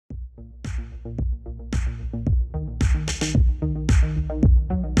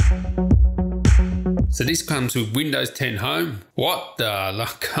So this comes with Windows 10 Home. What the?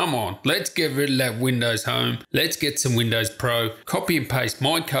 Like, come on, let's get rid of that Windows Home. Let's get some Windows Pro. Copy and paste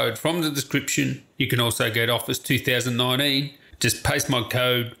my code from the description. You can also get Office 2019. Just paste my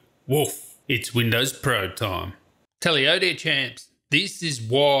code. Woof, it's Windows Pro time. Tally-o there, champs. This is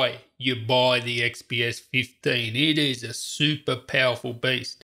why you buy the XPS 15. It is a super powerful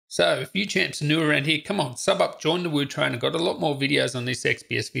beast. So if you champs are new around here, come on, sub up, join the Word Train. I've got a lot more videos on this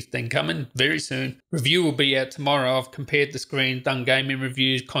XPS 15 coming very soon. Review will be out tomorrow. I've compared the screen, done gaming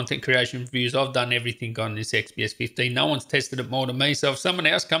reviews, content creation reviews. I've done everything on this XPS 15. No one's tested it more than me. So if someone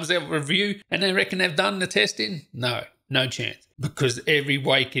else comes out with a review and they reckon they've done the testing, no chance. Because every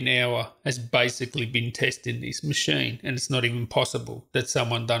waking hour has basically been testing this machine, and it's not even possible that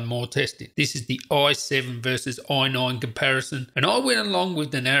someone done more testing. This is the i7 versus i9 comparison, and I went along with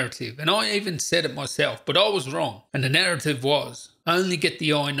the narrative, and I even said it myself, but I was wrong. And the narrative was, only get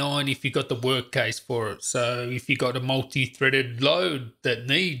the i9 if you got the work case for it. So if you got a multi-threaded load that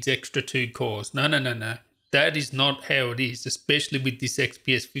needs extra 2 cores. No. That is not how it is, especially with this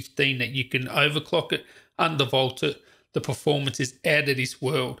XPS 15, that you can overclock it, undervolt it. The performance is out of this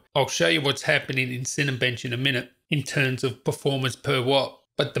world. I'll show you what's happening in Cinebench in a minute in terms of performance per watt.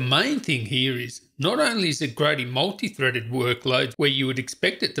 But the main thing here is, not only is it great in multi-threaded workloads where you would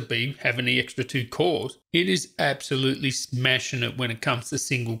expect it to be, having the extra 2 cores, it is absolutely smashing it when it comes to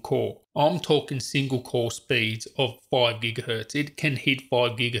single core. I'm talking single core speeds of 5 GHz. It can hit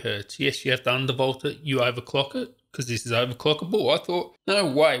 5 GHz. Yes, you have to undervolt it, you overclock it, because this is overclockable. I thought, no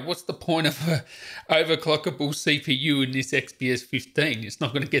way, what's the point of an overclockable CPU in this XPS 15? It's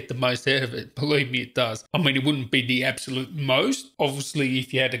not going to get the most out of it. Believe me, it does. I mean, it wouldn't be the absolute most. Obviously,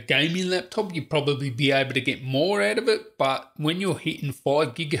 if you had a gaming laptop, you'd probably be able to get more out of it. But when you're hitting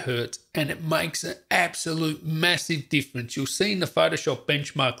 5 GHz, and it makes an absolute massive difference. You'll see in the Photoshop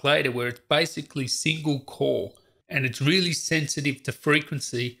benchmark later where it's basically single core, and it's really sensitive to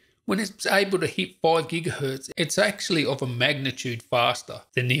frequency. When it's able to hit 5 GHz, it's actually of a magnitude faster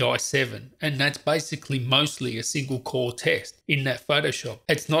than the i7. And that's basically mostly a single core test in that Photoshop.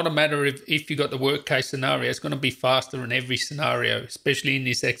 It's not a matter of if you got the worst case scenario, it's going to be faster in every scenario, especially in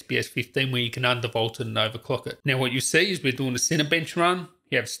this XPS 15 where you can undervolt it and overclock it. Now what you see is we're doing a Cinebench run.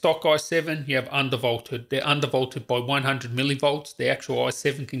 You have stock i7, you have undervolted. They're undervolted by 100 millivolts. The actual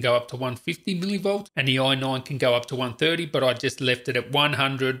i7 can go up to 150 millivolts and the i9 can go up to 130, but I just left it at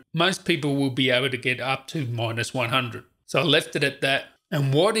 100. Most people will be able to get up to minus 100. So I left it at that.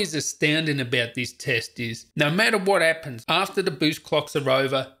 And what is astounding about this test is, no matter what happens, after the boost clocks are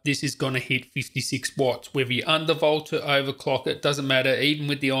over, this is going to hit 56 watts. Whether you undervolt it, overclock it, doesn't matter. Even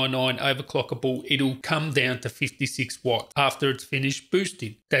with the i9 overclockable, it'll come down to 56 watts after it's finished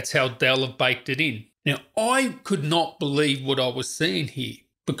boosting. That's how Dell have baked it in. Now, I could not believe what I was seeing here,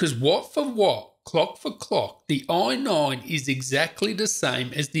 because watt for watt, clock for clock, the i9 is exactly the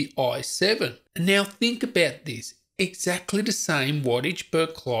same as the i7. And now think about this. Exactly the same wattage per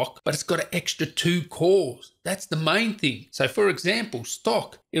clock, but it's got an extra 2 cores. That's the main thing. So for example,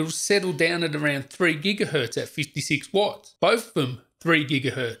 stock, it'll settle down at around 3 GHz at 56 watts. Both of them 3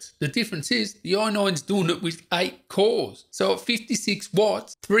 GHz. The difference is the i9's doing it with 8 cores. So at 56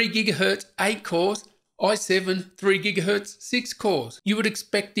 watts, 3 GHz, 8 cores, i7, 3 GHz, 6 cores. You would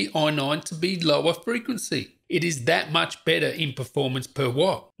expect the i9 to be lower frequency. It is that much better in performance per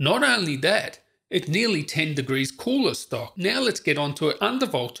watt. Not only that, it's nearly 10 degrees cooler stock. Now let's get on to it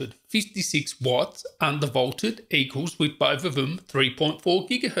undervolted. 56 watts undervolted equals with both of them 3.4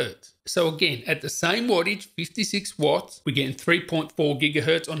 gigahertz. So again, at the same wattage, 56 watts, we're getting 3.4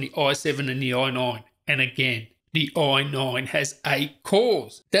 gigahertz on the i7 and the i9. And again, the i9 has 8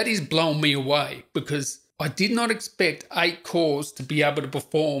 cores. That is blowing me away because I did not expect 8 cores to be able to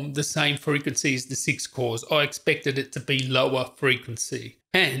perform the same frequency as the 6 cores. I expected it to be lower frequency.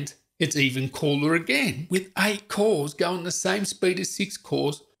 And it's even cooler again, with 8 cores going the same speed as 6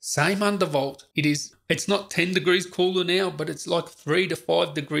 cores, same undervolt. It's not 10 degrees cooler now, but it's like 3 to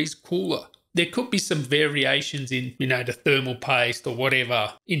 5 degrees cooler. There could be some variations in, the thermal paste or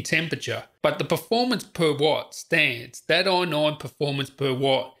whatever in temperature, but the performance per watt stands. That i9 performance per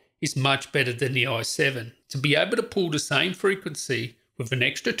watt is much better than the i7. To be able to pull the same frequency with an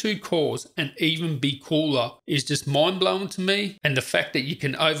extra 2 cores and even be cooler is just mind-blowing to me. And the fact that you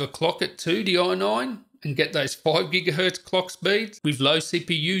can overclock it to the i9 and get those 5 GHz clock speeds with low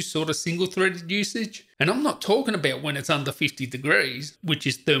CPU sort of single-threaded usage. And I'm not talking about when it's under 50 degrees, which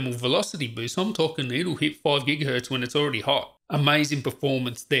is thermal velocity boost. I'm talking it'll hit 5 GHz when it's already hot. Amazing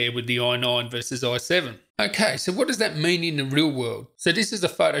performance there with the i9 versus i7. Okay, so what does that mean in the real world? So this is a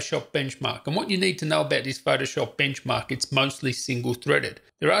Photoshop benchmark, and what you need to know about this Photoshop benchmark, it's mostly single-threaded.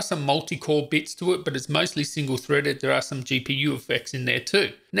 There are some multi-core bits to it, but it's mostly single-threaded. There are some GPU effects in there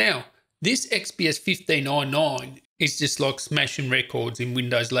too. Now, this XPS 15 i9 is just like smashing records in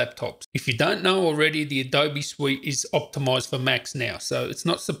Windows laptops. If you don't know already, the Adobe suite is optimized for Macs now, so it's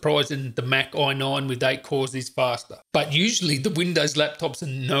not surprising the Mac i9 with 8 cores is faster. But usually the Windows laptops are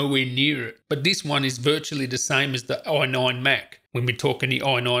nowhere near it. But this one is virtually the same as the i9 Mac when we're talking the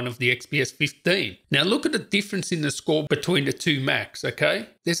i9 of the XPS 15. Now look at the difference in the score between the two Macs, okay?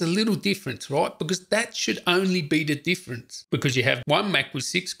 There's a little difference, right? Because that should only be the difference. Because you have one Mac with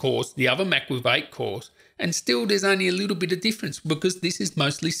 6 cores, the other Mac with 8 cores, and still there's only a little bit of difference because this is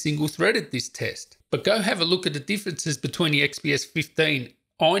mostly single-threaded, this test. But go have a look at the differences between the XPS 15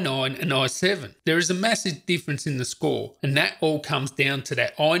 i9 and i7. There is a massive difference in the score, and that all comes down to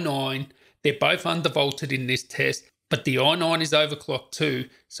that i9. They're both undervolted in this test, but the i9 is overclocked too,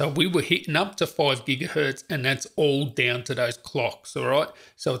 so we were hitting up to 5 gigahertz, and that's all down to those clocks, all right?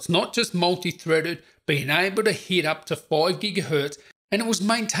 So it's not just multi-threaded, being able to hit up to 5 gigahertz, and it was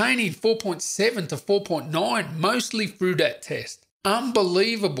maintaining 4.7 to 4.9 mostly through that test.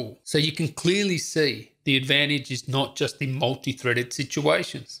 Unbelievable. So you can clearly see the advantage is not just in multi-threaded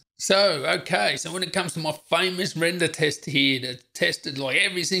situations. So when it comes to my famous render test here that tested like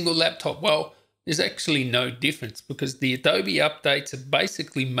every single laptop, well, there's actually no difference because the Adobe updates have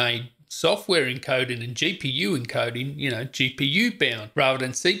basically made software encoding and GPU encoding, GPU bound rather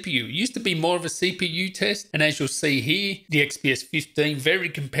than CPU. It used to be more of a CPU test. And as you'll see here, the XPS 15, very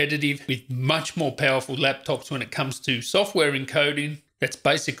competitive with much more powerful laptops when it comes to software encoding. That's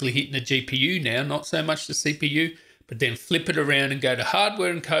basically hitting the GPU now, not so much the CPU, but then flip it around and go to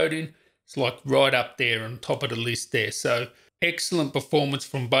hardware encoding. It's like right up there on top of the list there. So excellent performance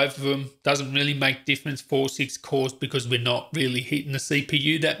from both of them. Doesn't really make difference 4-6 cores because we're not really hitting the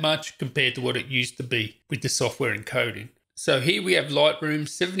CPU that much compared to what it used to be with the software encoding. So here we have Lightroom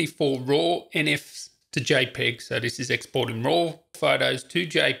 74 RAW NEFs to JPEG. So this is exporting RAW photos to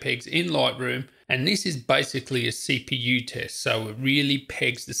JPEGs in Lightroom. And this is basically a CPU test. So it really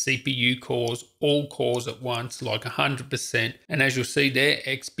pegs the CPU cores, all cores at once, like 100%. And as you'll see there,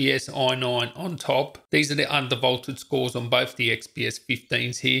 XPS i9 on top. These are the undervolted scores on both the XPS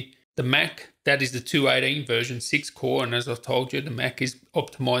 15s here. The Mac, that is the 218 version, 6 core. And as I've told you, the Mac is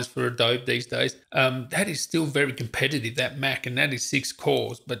optimized for Adobe these days. That is still very competitive, that Mac, and that is 6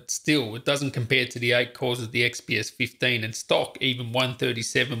 cores. But still, it doesn't compare to the 8 cores of the XPS 15 and stock, even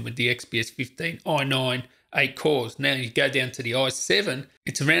 137 with the XPS 15 i9, 8 cores. Now you go down to the i7,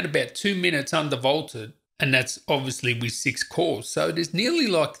 it's around about 2 minutes undervolted. And that's obviously with 6 cores. So there's nearly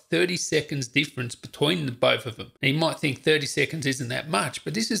like 30 seconds difference between the both of them. Now you might think 30 seconds isn't that much,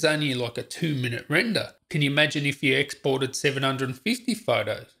 but this is only like a 2-minute render. Can you imagine if you exported 750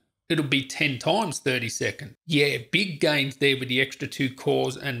 photos? It'll be 10 times 30 seconds. Yeah, big gains there with the extra 2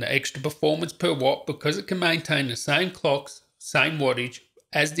 cores and the extra performance per watt because it can maintain the same clocks, same wattage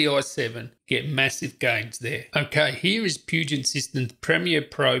as the i7, get massive gains there. Okay, here is Puget Systems Premiere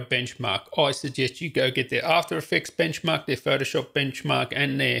Pro benchmark. I suggest you go get their After Effects benchmark, their Photoshop benchmark,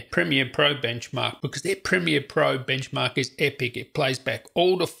 and their Premiere Pro benchmark because their Premiere Pro benchmark is epic. It plays back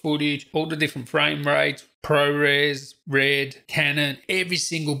all the footage, all the different frame rates, ProRes, Red, Canon, every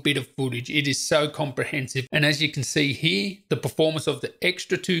single bit of footage. It is so comprehensive. And as you can see here, the performance of the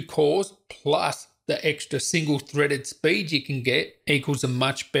extra 2 cores plus the extra single threaded speed you can get equals a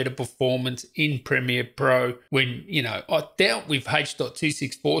much better performance in Premiere Pro when, I doubt with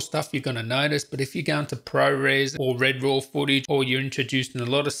H.264 stuff you're going to notice, but if you're going to ProRes or Red Raw footage or you're introducing a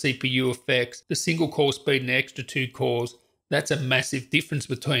lot of CPU effects, the single core speed and the extra 2 cores, that's a massive difference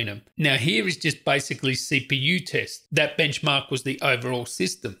between them. Now here is just basically CPU test. That benchmark was the overall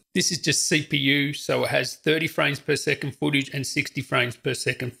system. This is just CPU, so it has 30 frames per second footage and 60 frames per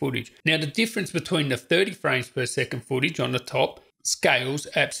second footage. Now the difference between the 30 frames per second footage on the top scales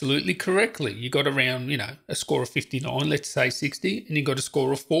absolutely correctly. You got around, a score of 59, let's say 60, and you got a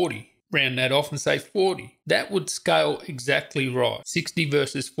score of 40. Round that off and say 40. That would scale exactly right. 60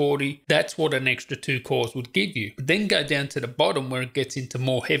 versus 40, that's what an extra 2 cores would give you. But then go down to the bottom where it gets into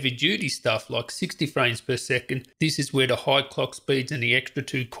more heavy duty stuff like 60 frames per second. This is where the high clock speeds and the extra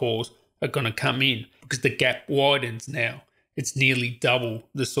 2 cores are going to come in because the gap widens now. It's nearly double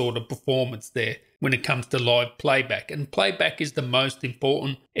the sort of performance there when it comes to live playback. And playback is the most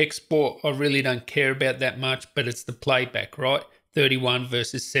important. Export, I really don't care about that much, but it's the playback, right? 31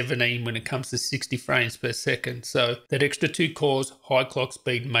 versus 17 when it comes to 60 frames per second. So that extra 2 cores, high clock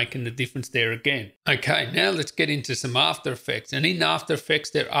speed, making the difference there again. Okay, now let's get into some After Effects. And in After Effects,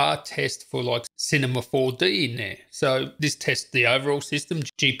 there are tests for like Cinema 4D in there. So this tests the overall system,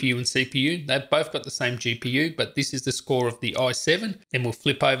 GPU and CPU. They've both got the same GPU, but this is the score of the i7. Then we'll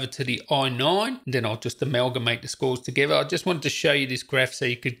flip over to the i9, and then I'll just amalgamate the scores together. I just wanted to show you this graph so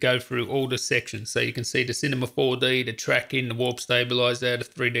you could go through all the sections. So you can see the Cinema 4D, the tracking, the warp stabilizer, the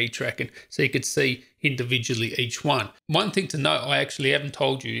 3D tracking. So you could see individually each one. One thing to note I actually haven't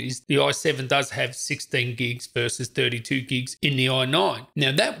told you is the i7 does have 16 gigs versus 32 gigs in the i9.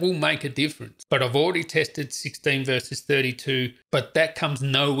 Now that will make a difference, but I've already tested 16 versus 32, but that comes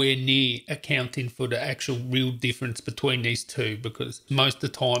nowhere near accounting for the actual real difference between these two, because most of the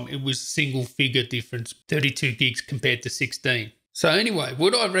time it was single figure difference, 32 gigs compared to 16. So anyway,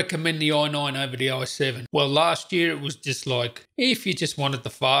 would I recommend the i9 over the i7? Well, last year it was just like, if you just wanted the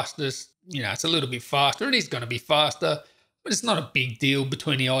fastest, you know, it's a little bit faster. It is going to be faster, but it's not a big deal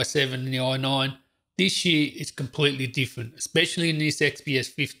between the i7 and the i9. This year, it's completely different, especially in this XPS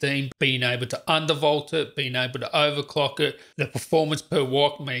 15, being able to undervolt it, being able to overclock it, the performance per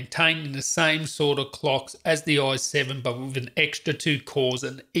watt, maintaining the same sort of clocks as the i7, but with an extra 2 cores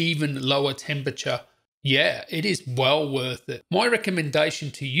and even lower temperature. Yeah, it is well worth it. My recommendation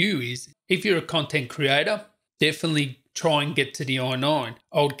to you is, if you're a content creator, definitely try and get to the i9.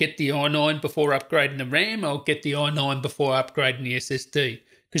 I'll get the i9 before upgrading the RAM. I'll get the i9 before upgrading the SSD,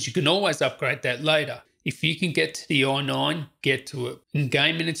 because you can always upgrade that later. If you can get to the i9, get to it. In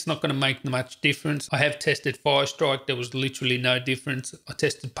gaming, it's not going to make much difference. I have tested Firestrike. There was literally no difference. I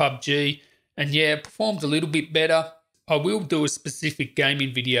tested PUBG, and yeah, it performed a little bit better. I will do a specific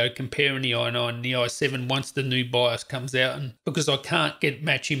gaming video comparing the i9 and the i7 once the new BIOS comes out, and because I can't get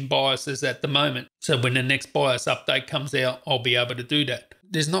matching BIOSes at the moment. So when the next BIOS update comes out, I'll be able to do that.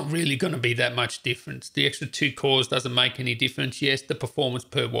 There's not really going to be that much difference. The extra 2 cores doesn't make any difference. Yes, the performance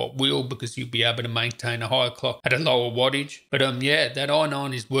per watt will, because you'll be able to maintain a higher clock at a lower wattage. But yeah, that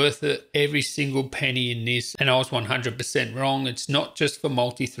i9 is worth it. Every single penny in this. And I was 100% wrong. It's not just for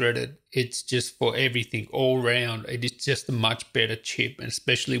multi-threaded. It's just for everything all round. It is just a much better chip, and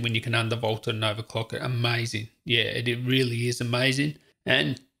especially when you can undervolt it and overclock it. Amazing. Yeah, it really is amazing.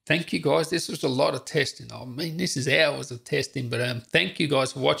 And thank you guys. This was a lot of testing. I mean, this is hours of testing, but thank you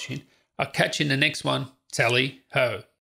guys for watching. I'll catch you in the next one. Tally ho.